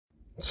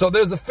So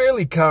there's a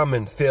fairly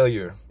common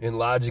failure in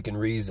logic and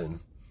reason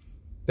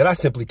that I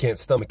simply can't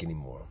stomach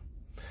anymore.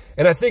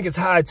 And I think it's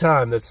high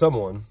time that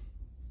someone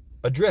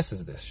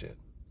addresses this shit.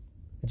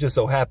 It just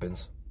so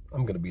happens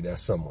I'm going to be that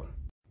someone.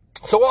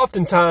 So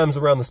oftentimes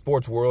around the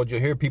sports world, you'll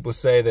hear people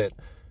say that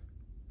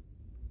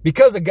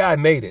because a guy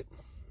made it,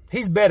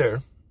 he's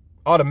better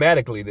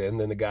automatically than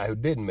the guy who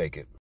didn't make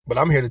it. But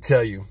I'm here to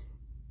tell you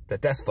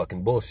that that's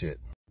fucking bullshit.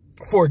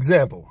 For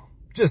example,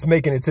 just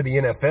making it to the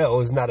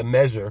NFL is not a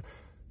measure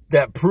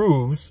that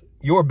proves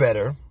you're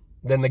better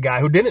than the guy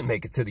who didn't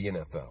make it to the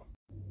NFL.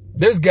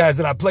 There's guys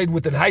that I played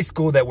with in high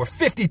school that were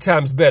 50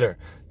 times better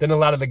than a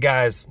lot of the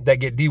guys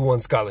that get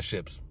D1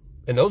 scholarships.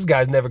 And those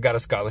guys never got a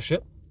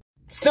scholarship.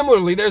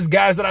 Similarly, there's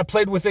guys that I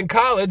played with in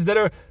college that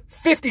are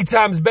 50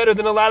 times better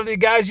than a lot of the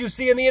guys you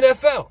see in the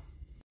NFL.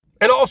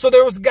 And also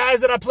there was guys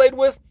that I played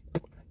with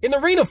in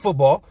arena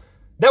football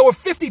that were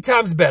 50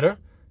 times better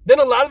than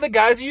a lot of the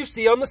guys you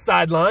see on the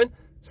sideline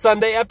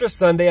Sunday after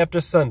Sunday after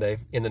Sunday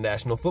in the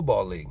National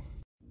Football League.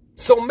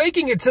 So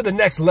making it to the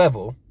next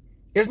level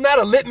is not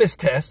a litmus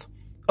test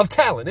of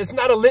talent. It's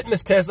not a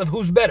litmus test of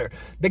who's better.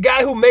 The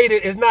guy who made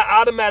it is not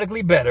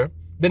automatically better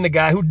than the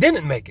guy who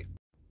didn't make it.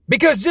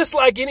 Because just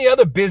like any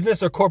other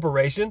business or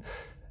corporation,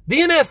 the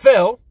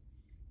NFL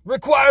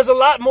requires a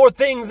lot more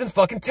things than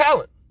fucking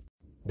talent.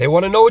 They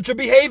want to know what your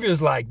behavior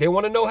is like. They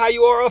want to know how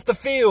you are off the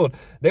field.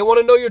 They want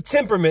to know your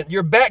temperament,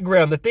 your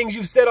background, the things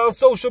you've said on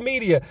social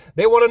media.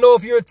 They want to know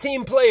if you're a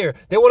team player.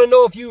 They want to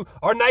know if you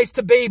are nice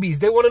to babies.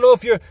 They want to know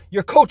if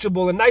you're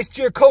coachable and nice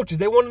to your coaches.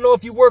 They want to know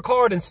if you work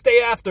hard and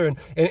stay after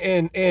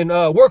and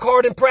work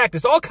hard in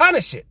practice. All kind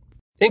of shit.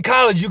 In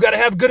college, you got to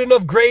have good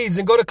enough grades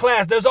and go to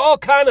class. There's all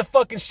kind of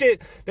fucking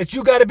shit that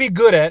you got to be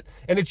good at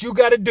and that you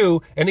got to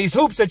do, and these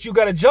hoops that you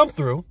got to jump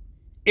through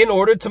in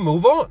order to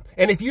move on.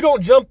 And if you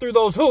don't jump through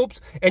those hoops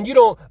and you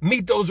don't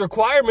meet those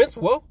requirements,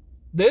 well,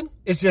 then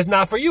it's just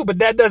not for you. But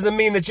that doesn't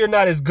mean that you're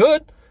not as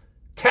good,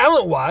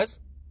 talent-wise,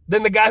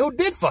 than the guy who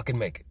did fucking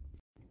make it.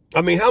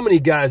 I mean, how many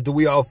guys do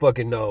we all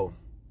fucking know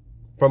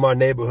from our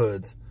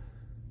neighborhoods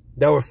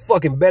that were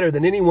fucking better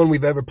than anyone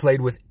we've ever played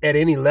with at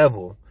any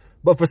level,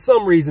 but for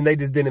some reason they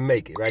just didn't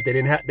make it, right? They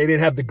didn't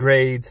have the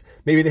grades.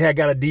 Maybe they had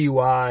got a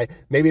DUI.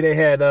 Maybe they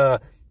had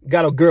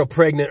got a girl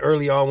pregnant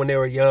early on when they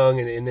were young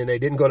and then they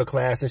didn't go to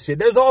class and shit.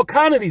 There's all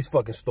kind of these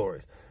fucking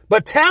stories.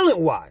 But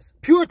talent-wise,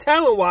 pure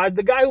talent-wise,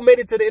 the guy who made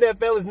it to the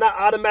NFL is not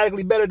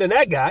automatically better than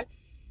that guy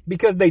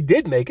because they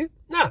did make it.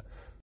 Nah.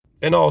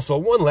 And also,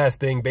 one last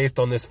thing based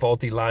on this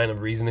faulty line of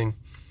reasoning.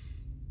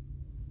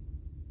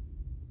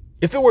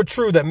 If it were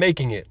true that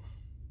making it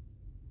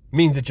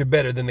means that you're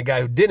better than the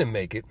guy who didn't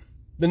make it,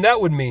 then that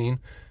would mean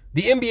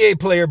the NBA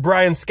player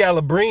Brian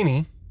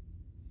Scalabrine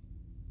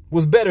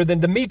was better than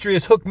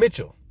Demetrius Hook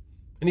Mitchell.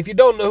 And if you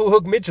don't know who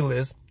Hook Mitchell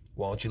is,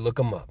 why don't you look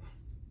him up?